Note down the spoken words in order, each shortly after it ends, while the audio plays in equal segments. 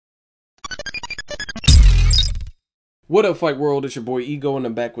What up, Fight World? It's your boy Ego, and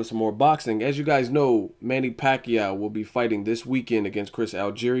I'm back with some more boxing. As you guys know, Manny Pacquiao will be fighting this weekend against Chris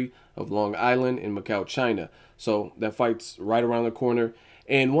Algieri of Long Island in Macau, China. So that fight's right around the corner.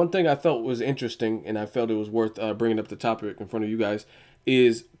 And one thing I felt was interesting, and I felt it was worth bringing up the topic in front of you guys,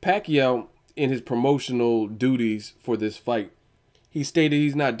 is Pacquiao in his promotional duties for this fight. He stated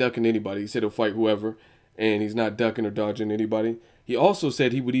he's not ducking anybody. He said he'll fight whoever, and he's not ducking or dodging anybody. He also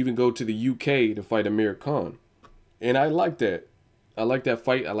said he would even go to the UK to fight Amir Khan. And I like that. I like that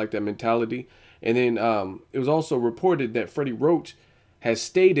fight. I like that mentality. And then it was also reported that Freddie Roach has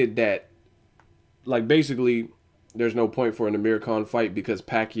stated that, like, basically there's no point for an Amir Khan fight because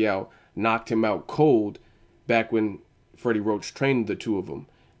Pacquiao knocked him out cold back when Freddie Roach trained the two of them.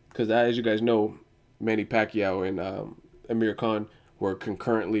 Because as you guys know, Manny Pacquiao and Amir Khan were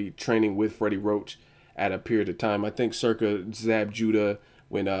concurrently training with Freddie Roach at a period of time. I think circa Zab Judah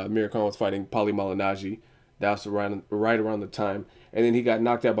when Amir Khan was fighting Paulie Malignaggi. That was right around the time. And then he got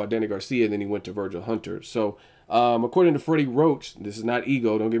knocked out by Danny Garcia, and then he went to Virgil Hunter. So, according to Freddie Roach, this is not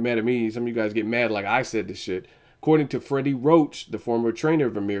ego. Don't get mad at me. Some of you guys get mad like I said this shit. According to Freddie Roach, the former trainer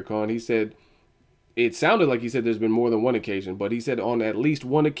of Amir Khan, he said, it sounded like he said there's been more than one occasion, but he said on at least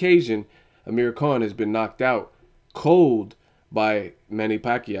one occasion, Amir Khan has been knocked out cold by Manny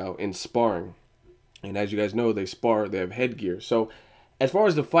Pacquiao in sparring. And as you guys know, they spar, they have headgear. So, as far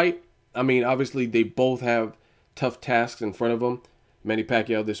as the fight, I mean, obviously, they both have tough tasks in front of them. Manny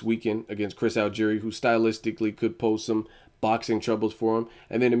Pacquiao this weekend against Chris Algieri, who stylistically could pose some boxing troubles for him.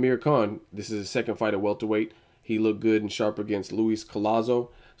 And then Amir Khan, this is his second fight at welterweight. He looked good and sharp against Luis Collazo.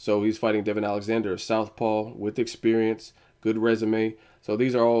 So he's fighting Devin Alexander, a southpaw with experience, good resume. So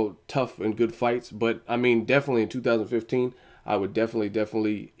these are all tough and good fights. But, I mean, definitely in 2015, I would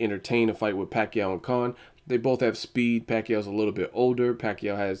definitely entertain a fight with Pacquiao and Khan. They both have speed. Pacquiao's a little bit older.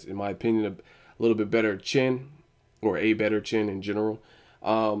 Pacquiao has, in my opinion, a little bit better chin, or a better chin in general.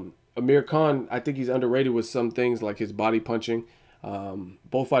 Amir Khan, I think he's underrated with some things like his body punching.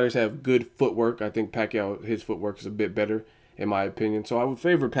 Both fighters have good footwork. I think Pacquiao, his footwork is a bit better, in my opinion. So I would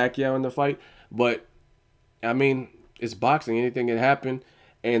favor Pacquiao in the fight. But, I mean, it's boxing. Anything can happen.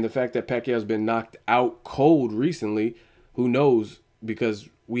 And the fact that Pacquiao's been knocked out cold recently, who knows? Because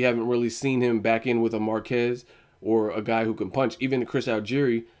we haven't really seen him back in with a Marquez or a guy who can punch. Even Chris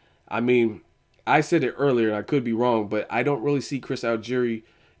Algieri, I mean, I said it earlier, I could be wrong, but I don't really see Chris Algieri,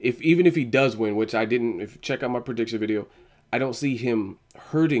 even if he does win, which I didn't, if you check out my prediction video, I don't see him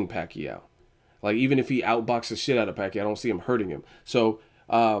hurting Pacquiao. Like, even if he outboxes the shit out of Pacquiao, I don't see him hurting him. So,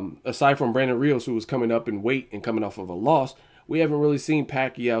 aside from Brandon Rios, who was coming up in weight and coming off of a loss, we haven't really seen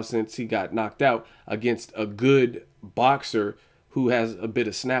Pacquiao since he got knocked out against a good boxer who has a bit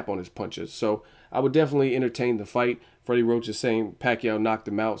of snap on his punches. So I would definitely entertain the fight. Freddie Roach is saying Pacquiao knocked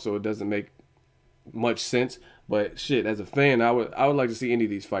him out, so it doesn't make much sense. But shit, as a fan, I would like to see any of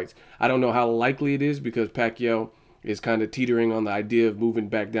these fights. I don't know how likely it is because Pacquiao is kind of teetering on the idea of moving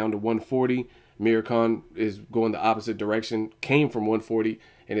back down to 140. Amir Khan is going the opposite direction, came from 140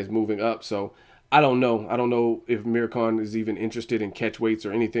 and is moving up. So I don't know. I don't know if Amir Khan is even interested in catch weights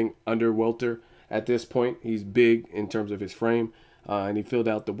or anything under welter. At this point, he's big in terms of his frame, and he filled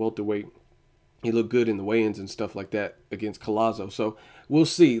out the welterweight. He looked good in the weigh-ins and stuff like that against Collazo. So we'll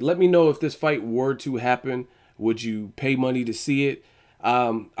see. Let me know if this fight were to happen. Would you pay money to see it?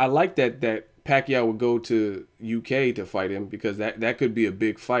 I like that Pacquiao would go to UK to fight him because that could be a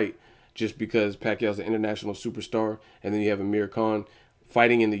big fight just because Pacquiao's an international superstar, and then you have Amir Khan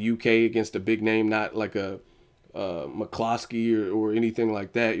fighting in the UK against a big name, not like a McCloskey or anything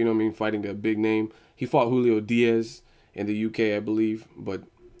like that, you know what I mean, fighting a big name. He fought Julio Diaz in the UK, I believe, but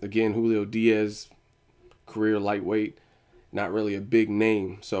again, Julio Diaz, career lightweight, not really a big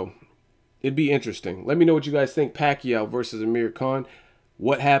name, so it'd be interesting. Let me know what you guys think. Pacquiao versus Amir Khan.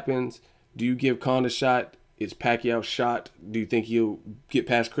 What happens? Do you give Khan a shot? Is Pacquiao shot? Do you think he'll get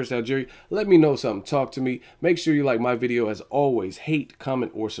past Chris Algieri? Let me know something. Talk to me. Make sure you like my video. As always, hate,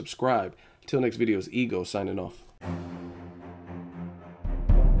 comment, or subscribe. Till next video, is Ego signing off.